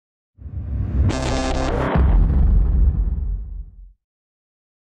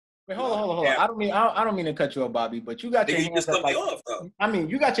Wait, hold on. Yeah. I don't mean to cut you off, Bobby, but you got your You hands just up cut me like. off, though. I mean,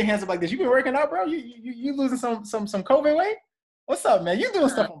 you got your hands up like this. You been working out, bro. You losing some COVID weight? What's up, man? You doing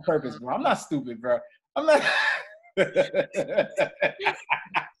stuff on purpose, bro. I'm not stupid, bro. I'm not.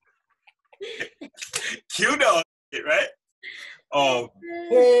 You know it, right?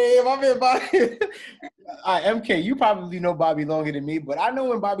 Hey, my man Bobby. MK, you probably know Bobby longer than me, but I know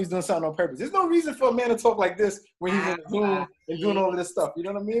when Bobby's doing something on purpose. There's no reason for a man to talk like this when he's in the Zoom and doing all of this stuff. You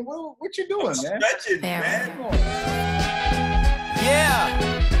know what I mean? What you doing, man? Stretching, man. Yeah.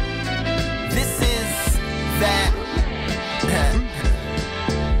 This is that.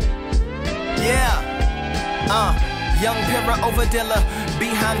 Yeah. Young Pira Overdilla,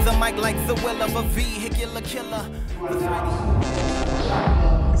 behind the mic like the will of a vehicular killer.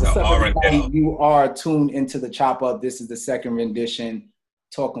 What's up, everybody? You are tuned into the Chop Up. This is the second rendition,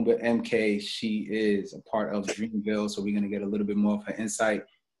 talking with MK. She is a part of Dreamville, so we're going to get a little bit more of her insight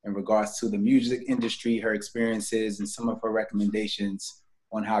in regards to the music industry, her experiences, and some of her recommendations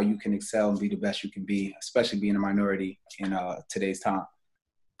on how you can excel and be the best you can be, especially being a minority in today's time.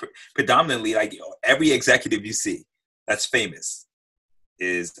 Predominantly, like every executive you see that's famous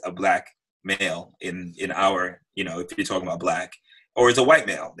is a black male in our, if you're talking about black, or is a white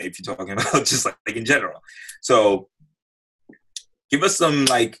male if you're talking about just like in general. So give us some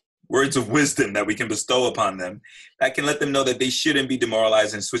like words of wisdom that we can bestow upon them that can let them know that they shouldn't be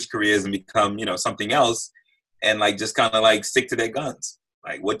demoralized and switch careers and become, something else, and like just kind of like stick to their guns.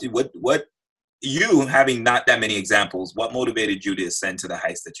 Like what you having not that many examples, what motivated you to ascend to the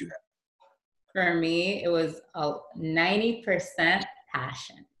heights that you have? For me, it was a 90%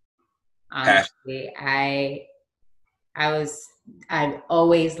 passion. Honestly, I've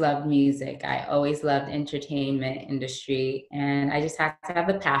always loved music. I always loved entertainment industry, and I just had to have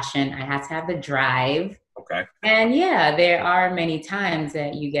the passion. I had to have the drive. Okay. And yeah, there are many times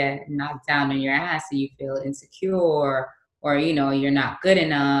that you get knocked down on your ass and you feel insecure, or you're not good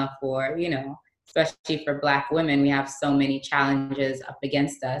enough, or especially for Black women, we have so many challenges up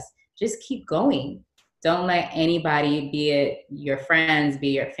against us. Just keep going. Don't let anybody, be it your friends,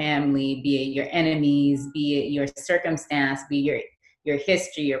 be it your family, be it your enemies, be it your circumstance, be your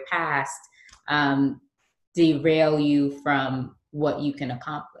history, your past, derail you from what you can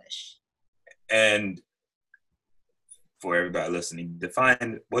accomplish. And for everybody listening,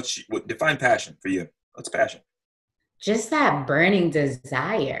 define passion for you. What's passion? Just that burning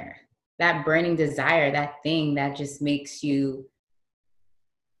desire, that thing that just makes you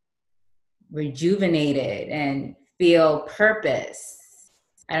rejuvenated and feel purpose.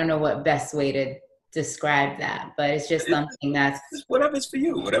 I don't know what best way to describe that, but it's just something that's whatever's for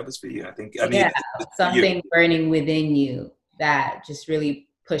you. I think. Something burning within you that just really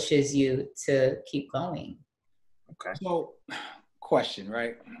pushes you to keep going. Okay. So, question,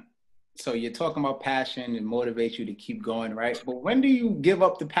 right? So you're talking about passion and motivates you to keep going, right? But when do you give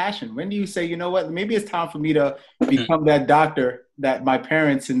up the passion? When do you say, you know what, maybe it's time for me to become that doctor that my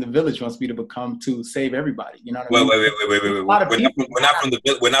parents in the village wants me to become to save everybody? You know what I mean? Wait. We're not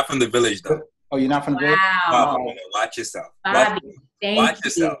from the village, though. Oh, you're not from the village? Wow. Watch yourself. Bobby, watch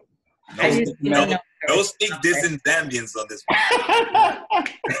yourself. No speak this in Zambians on this one.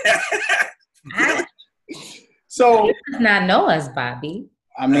 So he does not know us, Bobby.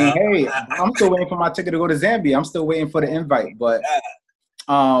 I mean, hey, I'm still waiting for my ticket to go to Zambia. I'm still waiting for the invite. But,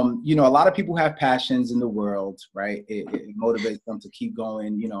 a lot of people have passions in the world, right? It motivates them to keep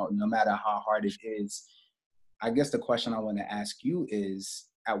going, no matter how hard it is. I guess the question I want to ask you is,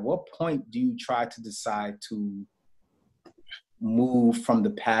 at what point do you try to decide to move from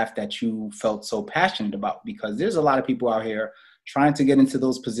the path that you felt so passionate about? Because there's a lot of people out here trying to get into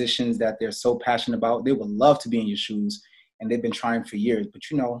those positions that they're so passionate about. They would love to be in your shoes, and they've been trying for years. But,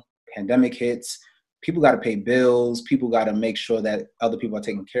 pandemic hits, people got to pay bills, people got to make sure that other people are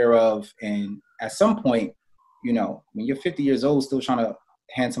taken care of. And at some point, when you're 50 years old, still trying to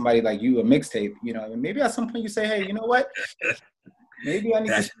hand somebody like you a mixtape, and maybe at some point you say, hey, you know what? Maybe I need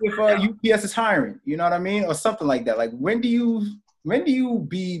to see if UPS is hiring, you know what I mean? Or something like that. Like, when do you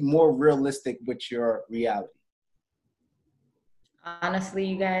be more realistic with your reality? Honestly,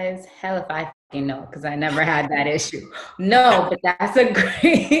 you guys, hell if I fucking know, because I never had that issue. No, but that's a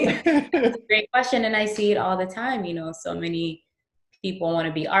great question. And I see it all the time. So many people want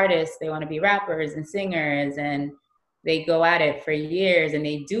to be artists. They want to be rappers and singers, and they go at it for years, and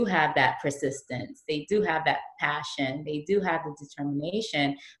they do have that persistence. They do have that passion. They do have the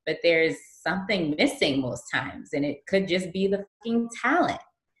determination, but there's something missing most times, and it could just be the fucking talent.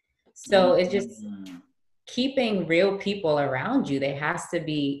 So it's just keeping real people around you. There has to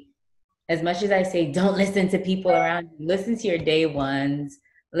be, as much as I say, don't listen to people around you, listen to your day ones,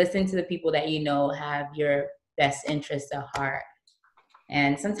 listen to the people that you know have your best interests at heart.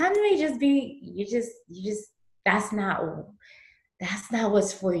 And sometimes it may just be, you just, that's not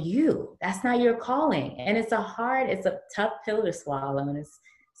what's for you. That's not your calling. And it's a tough pill to swallow, and it's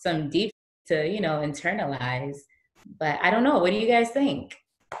some deep to, internalize. But I don't know. What do you guys think?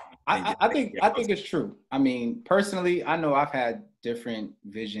 I think it's true. I mean, personally, I know I've had different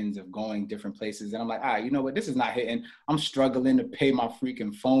visions of going different places, and I'm like, you know what? This is not hitting. I'm struggling to pay my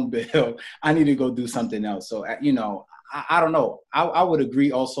freaking phone bill. I need to go do something else. So, I don't know. I would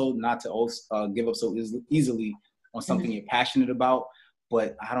agree also not to give up so easily on something you're passionate about.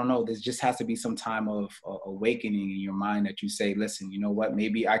 But I don't know. There just has to be some time of awakening in your mind that you say, listen, you know what?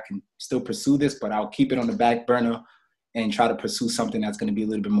 Maybe I can still pursue this, but I'll keep it on the back burner and try to pursue something that's going to be a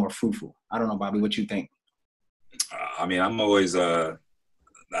little bit more fruitful. I don't know, Bobby, what you think? I mean, I'm always, I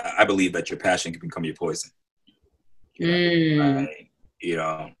believe that your passion can become your poison. Don't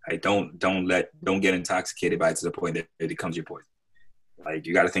get intoxicated by it to the point that it becomes your poison. Like,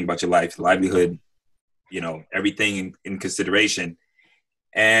 you got to think about your life, livelihood, everything in consideration.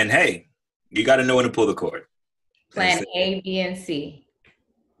 And hey, you got to know when to pull the cord. Plan A, B, and C.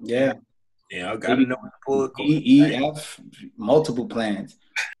 Yeah. Got to know when to pull the cord. E, F, multiple plans.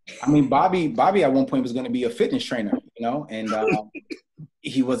 I mean, Bobby at one point was going to be a fitness trainer, and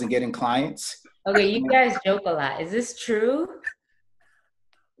he wasn't getting clients. Okay, you guys joke a lot. Is this true?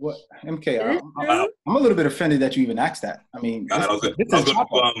 What, MK? I'm a little bit offended that you even asked that. I mean, I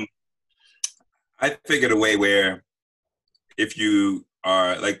figured a way where if you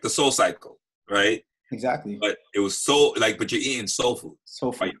are like the soul cycle, right? Exactly. But it was but you're eating soul food.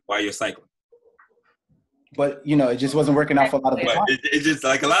 While you're cycling. But it just wasn't working out for a lot of people. It's just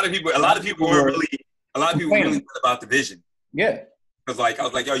like a lot of people were really good about the vision. Yeah. Because I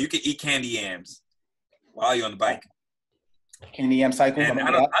was like, yo, you can eat candy yams while you're on the bike. Candy yam cycle. And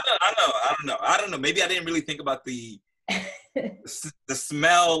I don't know. Maybe I didn't really think about the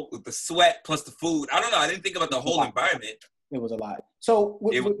smell, the sweat plus the food. I don't know. I didn't think about the whole environment. It was a lot. So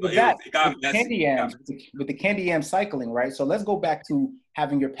with the candy yam cycling, right? So let's go back to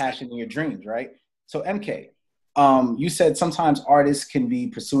having your passion and your dreams, right? So MK, you said sometimes artists can be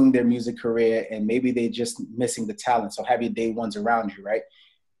pursuing their music career and maybe they're just missing the talent. So have your day ones around you, right?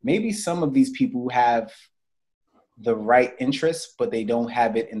 Maybe some of these people have the right interests, but they don't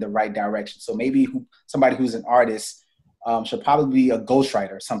have it in the right direction. So maybe somebody who's an artist should probably be a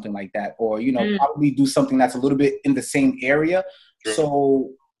ghostwriter or something like that, or probably do something that's a little bit in the same area. Sure. So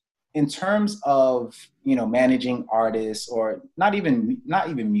in terms of managing artists, or not even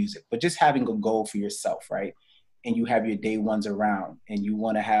music, but just having a goal for yourself, right? And you have your day ones around, and you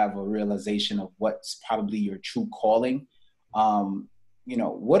want to have a realization of what's probably your true calling.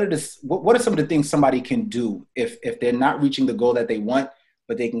 What are some of the things somebody can do if they're not reaching the goal that they want,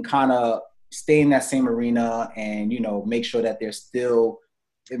 but they can kind of stay in that same arena and make sure that they're still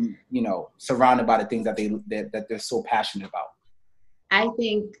surrounded by the things that they're so passionate about? I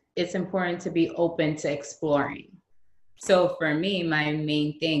think it's important to be open to exploring. So for me, my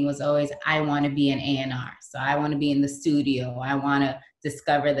main thing was always, I want to be an A&R. So I want to be in the studio. I want to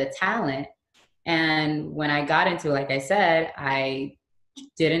discover the talent. And when I got into it, like I said, I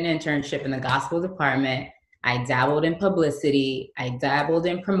did an internship in the gospel department. I dabbled in publicity. I dabbled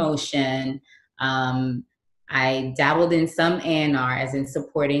in promotion. I dabbled in some A&R, as in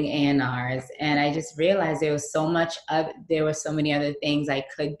supporting A&Rs. And I just realized there were so many other things I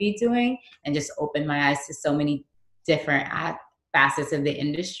could be doing, and just opened my eyes to so many different facets of the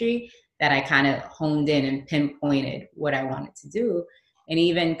industry that I kind of honed in and pinpointed what I wanted to do. And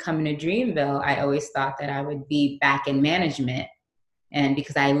even coming to Dreamville, I always thought that I would be back in management. And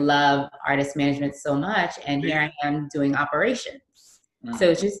because I love artist management so much, and here I am doing operations. Mm-hmm.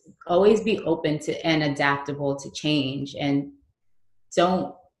 So just always be open to and adaptable to change, and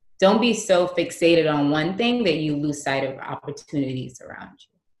don't be so fixated on one thing that you lose sight of opportunities around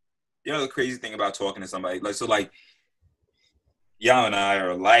you. The crazy thing about talking to somebody, y'all and I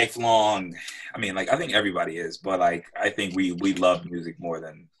are lifelong. I mean, I think everybody is, but I think we love music more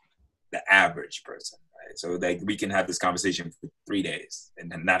than the average person. So we can have this conversation for 3 days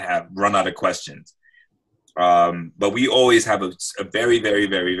and not run out of questions. But we always have a very, very,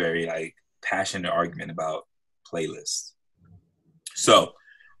 very, very passionate argument about playlists. So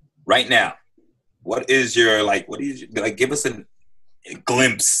right now, give us a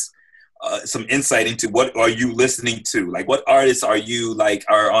glimpse, some insight into what are you listening to? What artists are you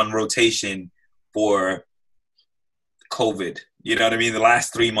are on rotation for COVID? You know what I mean? The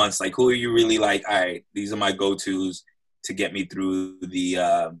last 3 months, who are you really all right, these are my go-tos to get me through the,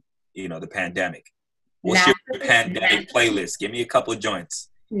 the pandemic. What's your pandemic playlist? Give me a couple of joints.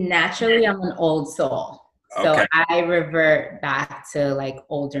 Naturally, I'm an old soul. So Okay. I revert back to like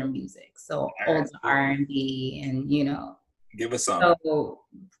older music. So old R&B and, you know. Give us some. So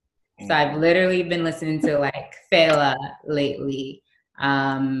I've literally been listening to like Fela lately.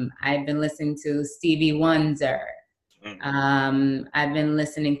 I've been listening to Stevie Wonder. I've been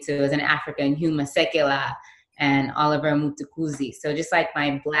listening to, as an African, Huma Sekela and Oliver Mutukuzi. So just like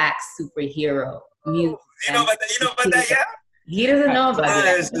my Black superhero music. You know about that? You know about that? Yeah. He doesn't know about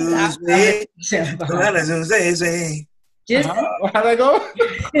that. Just how'd I go?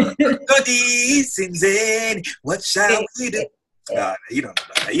 What shall we do? You don't know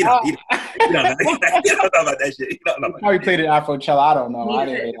about that. You don't know about that shit. You don't know about that. How he played it Afrochella? I don't know. I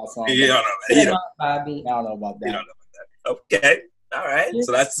didn't hear that song. You don't know about that. You don't Bobby. I don't know about that. You don't know about that. Okay. All right.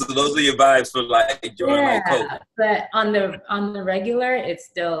 So those are your vibes for like during like COVID. But on the regular, it's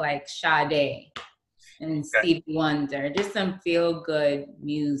still like Sade and Stevie Wonder. Just some feel good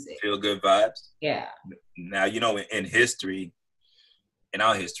music. Feel good vibes. Yeah. Now, you know, in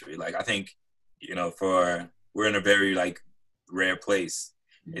our history, like I think, you know, we're in a very like rare place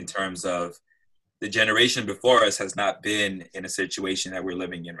in terms of the generation before us has not been in a situation that we're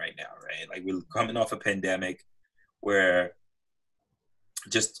living in right now, right? Like we're coming off a pandemic where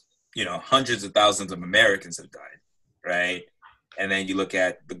just, you know, hundreds of thousands of Americans have died, right? And then you look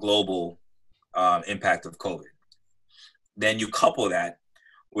at the global impact of COVID. Then you couple that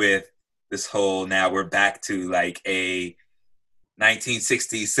with this whole, now we're back to like a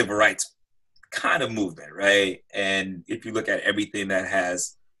 1960s civil rights kind of movement, right? And if you look at everything that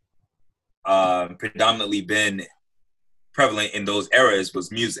has predominantly been prevalent in those eras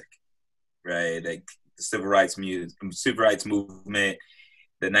was music, right? Like the civil rights movement,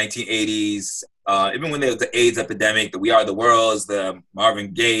 the 1980s, even when there was the AIDS epidemic, the We Are the Worlds, the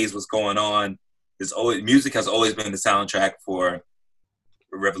Marvin Gaye's was going on. Music has always been the soundtrack for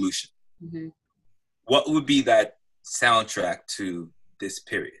a revolution. Mm-hmm. What would be that soundtrack to this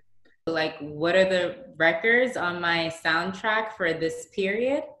period? Like, what are the records on my soundtrack for this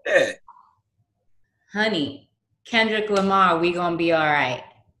period? Yeah. Honey, Kendrick Lamar, We Gonna Be All Right.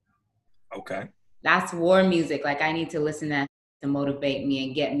 Okay. That's war music. Like, I need to listen to that to motivate me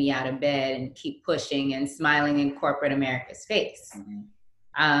and get me out of bed and keep pushing and smiling in corporate America's face. Mm-hmm.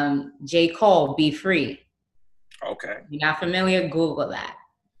 J. Cole, Be Free. Okay. If you're not familiar, Google that.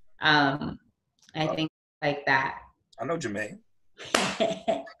 I think like that. I know Jermaine.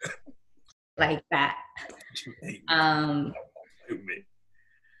 Like that. Jermaine.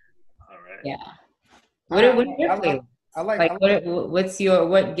 All right. Yeah. What are your playlists?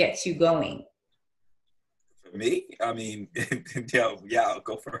 What gets you going? For me, I mean, yeah, I'll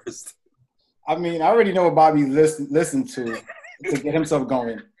go first. I mean, I already know what Bobby listened to get himself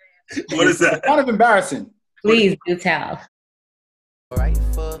going. What is that? It's kind of embarrassing. Please do tell. Right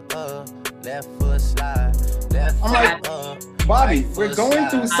foot up, left foot slide. I'm like, Bobby, we're going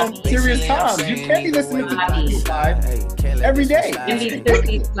through some serious times. You can't be listening to Bobby slide every day. He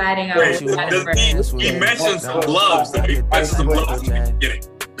mentions gloves. He mentions some gloves in the beginning.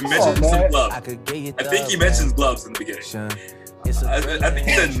 He mentions some gloves. I think he mentions gloves in the beginning. I think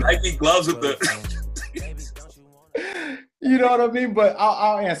he said Nike gloves with the. You know what I mean? But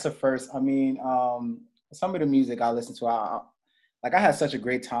I'll answer first. I mean, some of the music I listen to, I had such a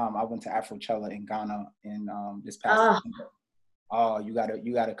great time. I went to Afrochella in Ghana in this past December. Oh, you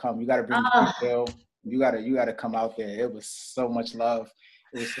gotta come. You gotta bring the people. You gotta come out there. It was so much love.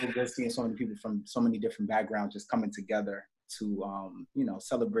 It was so good seeing so many people from so many different backgrounds just coming together to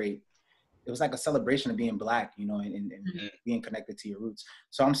celebrate. It was like a celebration of being Black, and mm-hmm. being connected to your roots.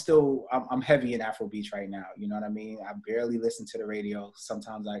 So I'm heavy in Afrobeats right now. You know what I mean? I barely listen to the radio.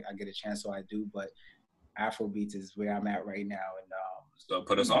 Sometimes I get a chance, so I do, but Afrobeats is where I'm at right now. And so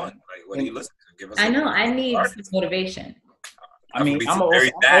put us on. Like, what do you listen to? Give us. I know. I need some motivation. I mean, I'm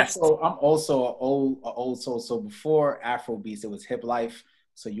also an old soul. So before Afrobeats, it was hip life.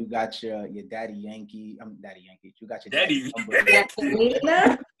 So you got your Daddy Yankee. Daddy Yankee. You got your Daddy.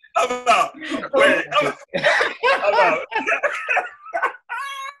 I'm out.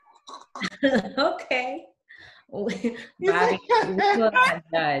 Okay. Bobby, we will not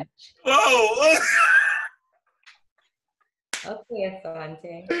judge. Whoa. Okay,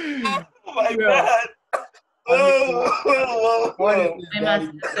 Asante. Oh my God. Whoa.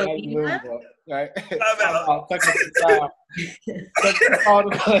 Right?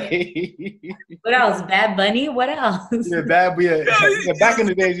 What else? Bad Bunny? What else? Yeah, back in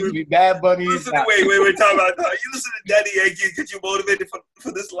the days, it used to be Bad Bunny. Wait, talk about that. You listen to Daddy Yankee and get you motivated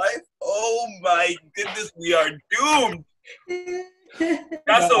for this life? Oh my goodness, we are doomed.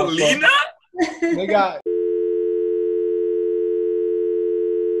 Gasolina? They got.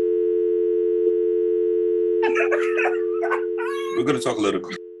 We're going to talk a little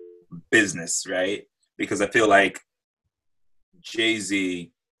business, right? Because I feel like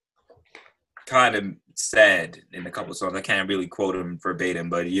Jay-Z kind of said in a couple of songs, I can't really quote him verbatim,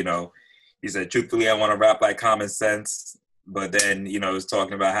 but, you know, he said, truthfully, I want to rap like common sense. But then, you know, he was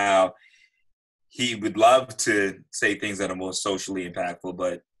talking about how he would love to say things that are more socially impactful,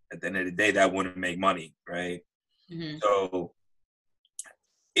 but at the end of the day, that wouldn't make money, right? Mm-hmm. So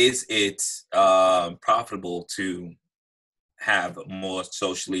is it profitable to have more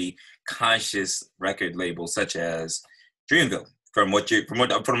socially conscious record labels such as Dreamville? From what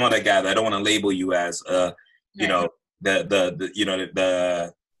I gather, I don't want to label you as you know,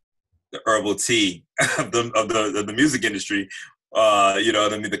 the herbal tea of the music industry, you know,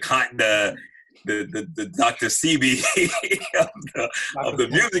 the Dr. CB of the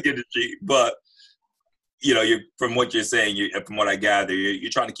music industry, but you know, from what you're saying, from what I gather,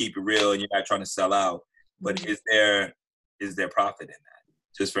 you're trying to keep it real and you're not trying to sell out. But is there profit in that?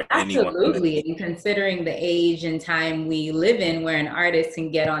 Just for anyone? Absolutely. And considering the age and time we live in, where an artist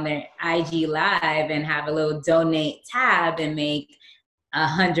can get on their IG Live and have a little donate tab and make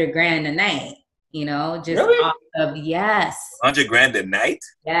 $100,000 a night, you know, just really? Off of, yes. $100,000 a night?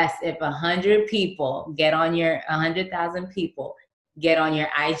 Yes. If 100 people get on 100,000 people get on your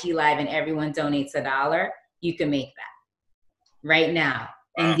IG Live and everyone donates $1, you can make that right now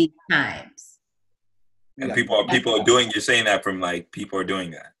in these times. And people are doing. You're saying that from like people are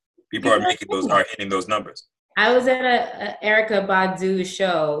doing that. People are hitting those numbers. I was at a Erykah Badu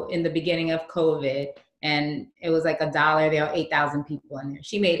show in the beginning of COVID, and it was like $1. There were 8,000 people in there.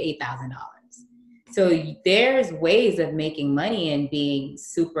 She made $8,000. So there's ways of making money and being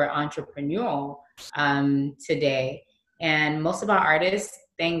super entrepreneurial today. And most of our artists,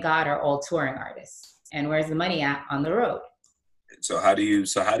 thank God, are all touring artists. And where's the money at? On the road. So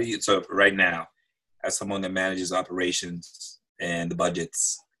right now, as someone that manages operations and the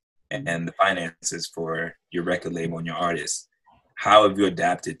budgets and the finances for your record label and your artists, how have you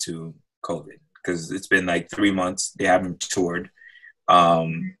adapted to COVID? Because it's been like 3 months, they haven't toured.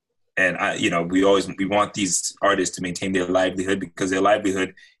 And we want these artists to maintain their livelihood, because their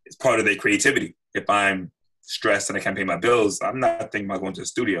livelihood is part of their creativity. If I'm stressed and I can't pay my bills, I'm not thinking about going to the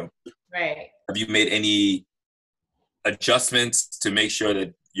studio. Right. Have you made any adjustments to make sure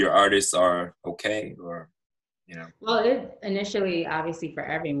that your artists are okay, or, you know? Well, initially, obviously for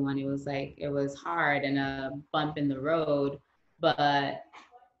everyone, it was hard and a bump in the road, but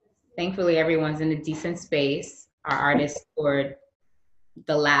thankfully everyone's in a decent space. Our artists toured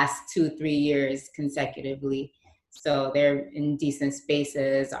the last 2-3 years consecutively, so they're in decent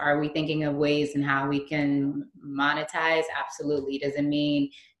spaces. Are we thinking of ways in how we can monetize? Absolutely. Does it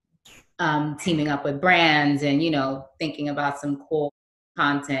mean teaming up with brands and, you know, thinking about some cool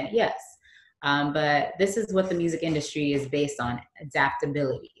content? Yes. But this is what the music industry is based on: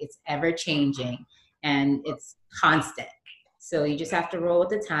 adaptability. It's ever changing and it's constant. So you just have to roll with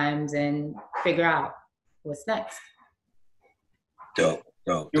the times and figure out what's next. Dope.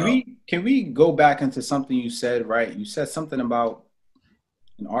 Can we go back into something you said, right? You said something about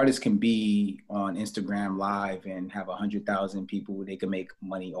an artist can be on Instagram Live and have 100,000 people where they can make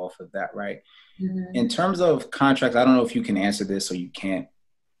money off of that, right? Mm-hmm. In terms of contracts, I don't know if you can answer this or you can't.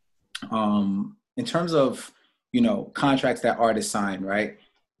 In terms of, you know, contracts that artists sign, right?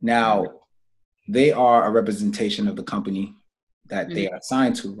 Now, they are a representation of the company that they are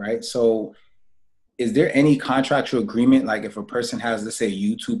signed to, right? So is there any contractual agreement, like if a person has, let's say, a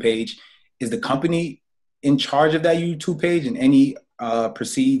YouTube page, is the company in charge of that YouTube page and any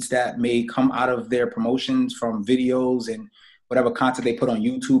proceeds that may come out of their promotions from videos and whatever content they put on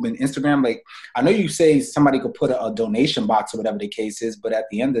YouTube and Instagram? Like, I know you say somebody could put a donation box or whatever the case is, but at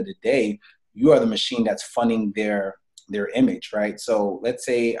the end of the day, you are the machine that's funding their image, right? So let's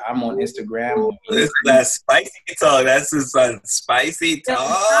say I'm on Instagram. This is that spicy talk. That's just spicy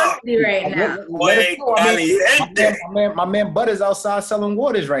talk. Right now. My man Butters outside selling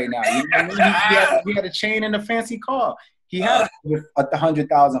waters right now. You know what I mean? He had a chain and a fancy car. He had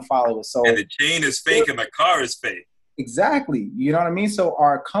 100,000 followers. So, and the chain is fake and the car is fake. Exactly. You know what I mean? So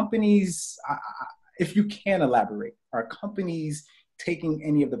are companies, if you can elaborate, are companies taking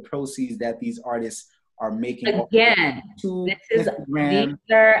any of the proceeds that these artists are making? Again, these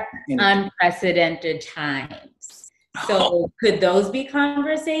are unprecedented times. So could those be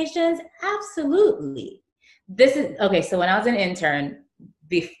conversations? Absolutely. So when I was an intern,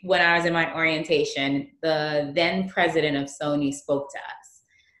 when I was in my orientation, the then president of Sony spoke to us.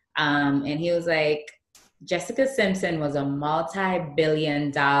 And he was like, Jessica Simpson was a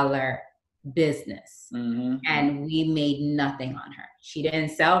multi-billion-dollar business, and we made nothing on her. She didn't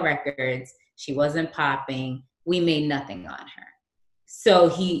sell records. She wasn't popping. we made nothing on her. So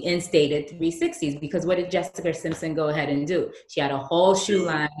he instated 360s, because what did Jessica Simpson go ahead and do? She had a whole shoe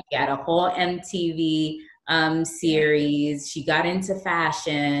line, she had a whole MTV series, she got into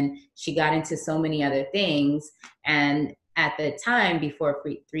fashion, she got into so many other things. And at the time, before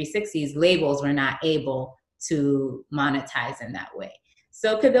 360s, labels were not able to monetize in that way.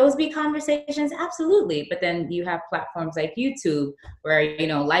 So could those be conversations? Absolutely. But then you have platforms like YouTube where, you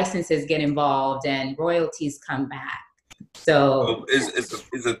know, licenses get involved and royalties come back. So it's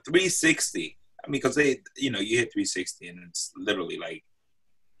a 360. I mean, because they, you know, you hit 360 and it's literally like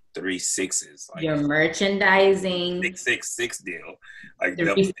 3 6s. Like your merchandising 666 deal, like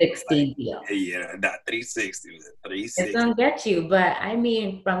 360 deal. Yeah, not 360. It was a 360. It's gonna get you, but I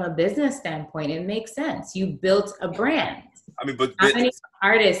mean, from a business standpoint, it makes sense. You built a brand. I mean, but how many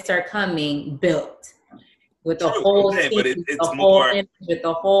artists are coming built with the whole team, but it's the more whole image, with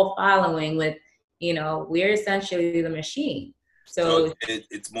the whole following, with, you know, we're essentially the machine. So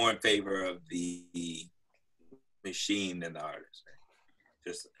it's more in favor of the machine than the artist, right?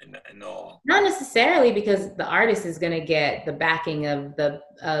 Just in all. Not necessarily, because the artist is going to get the backing of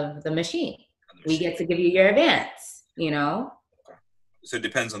the machine. We get to give you your advance, you know. Okay. So it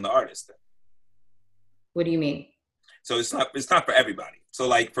depends on the artist then. What do you mean? So it's not for everybody. So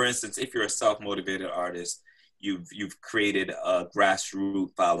like, for instance, if you're a self-motivated artist, you've created a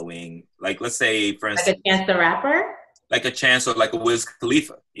grassroots following. Like, let's say, for instance, like a Chance the Rapper? Like a Chance, or like a Wiz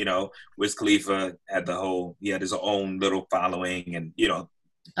Khalifa. You know, Wiz Khalifa had he had his own little following, and, you know,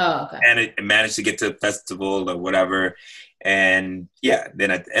 and it managed to get to a festival or whatever. And yeah, then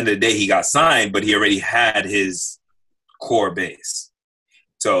at the end of the day, he got signed, but he already had his core base.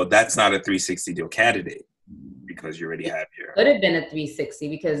 So that's not a 360 deal candidate, because you already have your. Could have been a 360,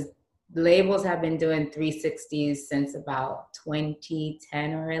 because labels have been doing 360s since about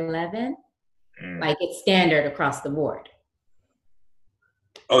 2010 or 11. Like, it's standard across the board.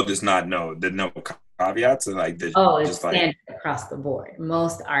 Oh, there's no caveats, or like there's it's standard across the board.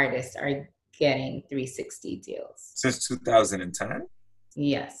 Most artists are getting 360 deals since 2010.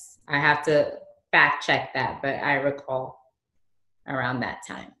 Yes, I have to fact check that, but I recall around that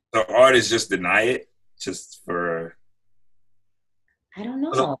time. So artists just deny it just for. I don't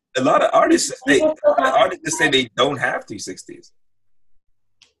know. A lot of artists say they don't have 360s.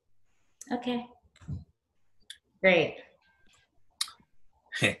 Okay. Great.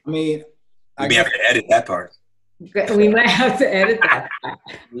 I mean, we may have to edit that part. We might have to edit that part.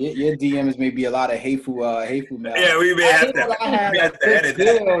 Your DMs may be a lot of hateful mail. Yeah, we may have to edit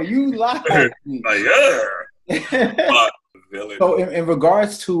that. You lied. So in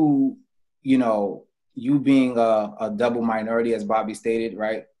regards to, you know, you being a double minority, as Bobby stated,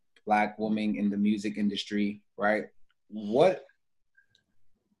 right? Black woman in the music industry, right? What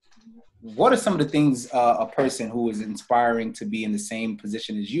are some of the things a person who is inspiring to be in the same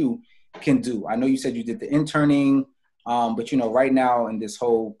position as you can do? I know you said you did the interning, but, you know, right now in this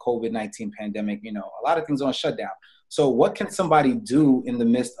whole COVID-19 pandemic, you know, a lot of things are on shutdown. So what can somebody do in the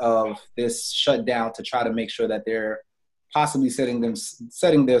midst of this shutdown to try to make sure that they're possibly setting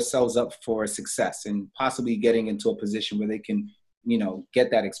themselves up for success and possibly getting into a position where they can, you know, get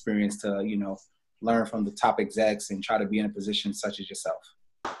that experience to, you know, learn from the top execs and try to be in a position such as yourself?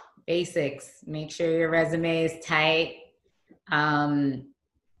 Basics. Make sure your resume is tight. Man,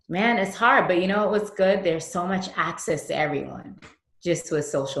 it's hard, but you know what's good? There's so much access to everyone just with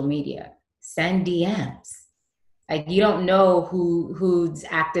social media. Send DMs. Like, you don't know who's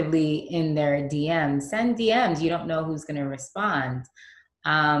actively in their DMs. Send DMs. You don't know who's going to respond.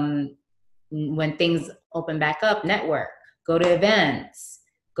 When things open back up, network. Go to events.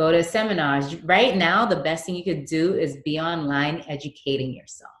 Go to seminars. Right now, the best thing you could do is be online educating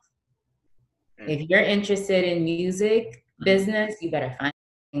yourself. If you're interested in music business, you better find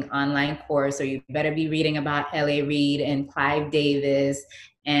an online course, or you better be reading about L.A. Reid and Clive Davis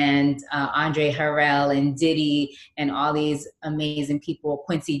and Andre Harrell and Diddy and all these amazing people,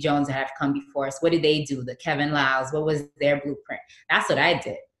 Quincy Jones, that have come before us. What did they do? The Kevin Lyles, what was their blueprint? That's what I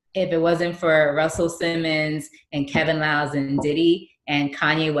did. If it wasn't for Russell Simmons and Kevin Lyles and Diddy and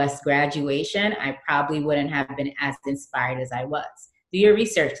Kanye West's graduation, I probably wouldn't have been as inspired as I was. Do your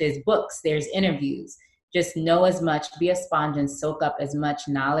research. There's books, there's interviews. Just know as much, be a sponge, and soak up as much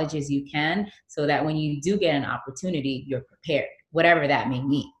knowledge as you can, so that when you do get an opportunity, you're prepared, whatever that may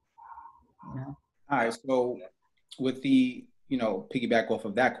mean. You know? All right. So with the, you know, piggyback off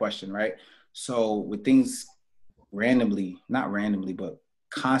of that question, right? So with things not randomly, but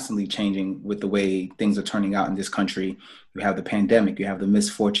constantly changing with the way things are turning out in this country. You have the pandemic, you have the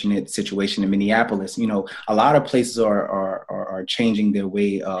misfortunate situation in Minneapolis. You know, a lot of places are changing their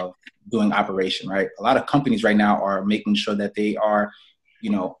way of doing operation, right? A lot of companies right now are making sure that they are,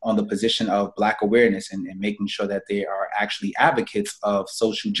 on the position of Black awareness and making sure that they are actually advocates of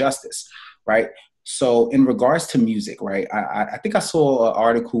social justice, right? So in regards to music, right, I think I saw an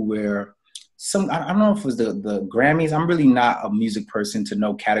article where I don't know if it was the Grammys. I'm really not a music person to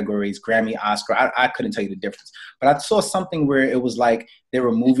know categories, Grammy, Oscar. I couldn't tell you the difference. But I saw something where it was like they're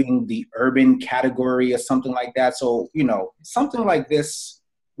removing the urban category or something like that. So, something like this,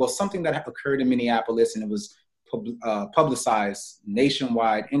 well, something that occurred in Minneapolis and it was publicized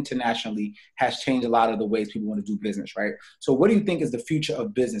nationwide, internationally, has changed a lot of the ways people want to do business, right? So what do you think is the future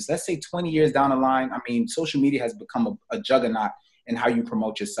of business? Let's say 20 years down the line. I mean, social media has become a juggernaut in how you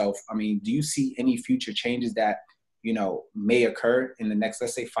promote yourself. I mean, do you see any future changes that, may occur in the next,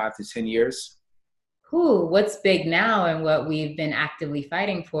 let's say 5 to 10 years? What's big now and what we've been actively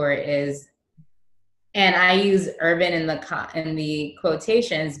fighting for is, and I use urban in the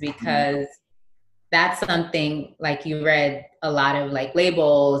quotations because that's something, like you read, a lot of like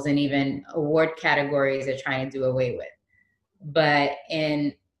labels and even award categories are trying to do away with. But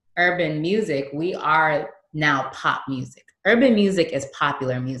in urban music, we are now pop music. Urban music is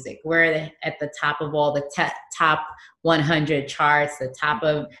popular music. We're at the top of all the top 100 charts, the top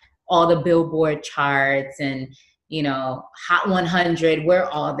of all the Billboard charts and, Hot 100, we're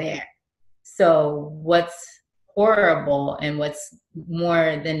all there. So what's horrible and what's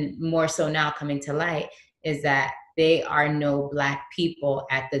more so now coming to light is that there are no Black people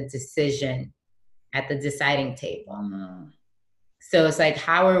at the deciding table. So it's like,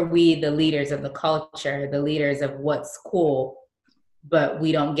 how are we the leaders of the culture, the leaders of what's cool, but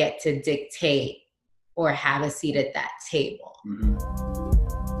we don't get to dictate or have a seat at that table?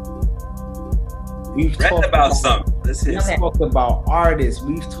 We've talked about artists.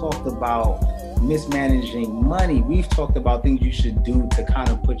 We've talked about mismanaging money. We've talked about things you should do to kind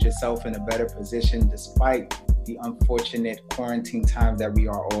of put yourself in a better position despite the unfortunate quarantine times that we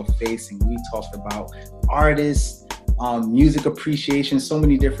are all facing. We talked about artists, music appreciation, so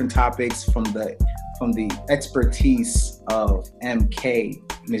many different topics from the expertise of MK,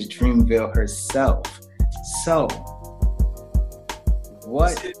 Miss Dreamville herself. So,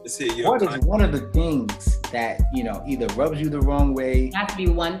 what is one of the things that, either rubs you the wrong way? It has to be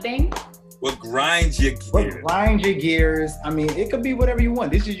one thing. What grinds your gears? I mean, it could be whatever you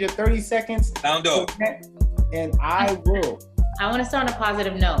want. This is your 30 seconds. Sound off. And I want to start on a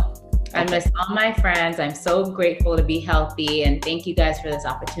positive note. I miss all my friends. I'm so grateful to be healthy, and thank you guys for this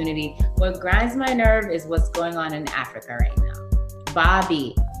opportunity. What grinds my nerve is what's going on in Africa right now.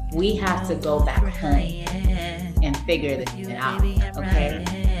 Bobby, we have to go back home and figure this shit out, okay?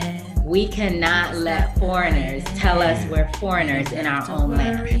 We cannot let foreigners tell us we're foreigners in our own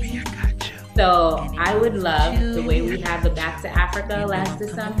land. So I would love the way we had the Back to Africa last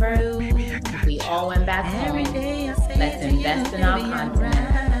December. We all went back home. Let's invest in our continent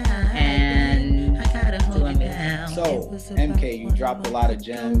and do a business. So, MK, you dropped a lot of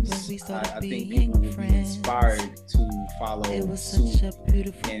gems. I think people will be inspired to follow suit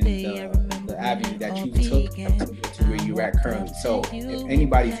in the avenue that you took to where you're at currently. So, if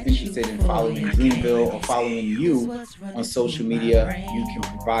anybody's interested in following Dreamville or following you on social media, you can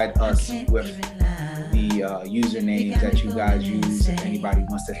provide us with the usernames that you guys use. If anybody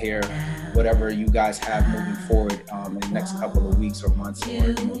wants to hear whatever you guys have moving forward in the next couple of weeks or months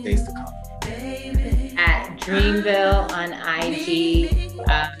or days to come. At Dreamville on IG,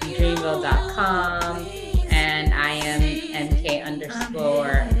 dreamville.com, and I am MK_OUHYEAH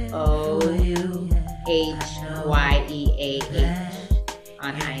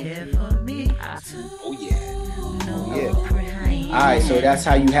on IG. Oh yeah. All right, so that's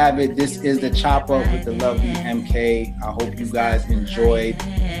how you have it. This is the Chop Up with the lovely MK. I hope you guys enjoyed.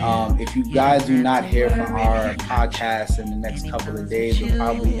 If you guys do not hear from our podcast in the next couple of days, we're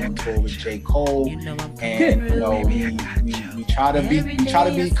probably on tour with J. Cole, and we try to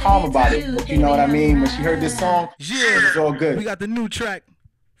be calm about it. But you know what I mean? When she heard this song, it's all good. We got the new track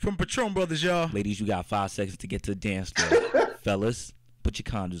from Patron Brothers, y'all. Ladies, you got 5 seconds to get to the dance floor. Fellas, put your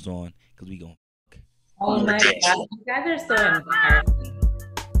condoms on, because we gon' Oh my God, you guys are so embarrassing.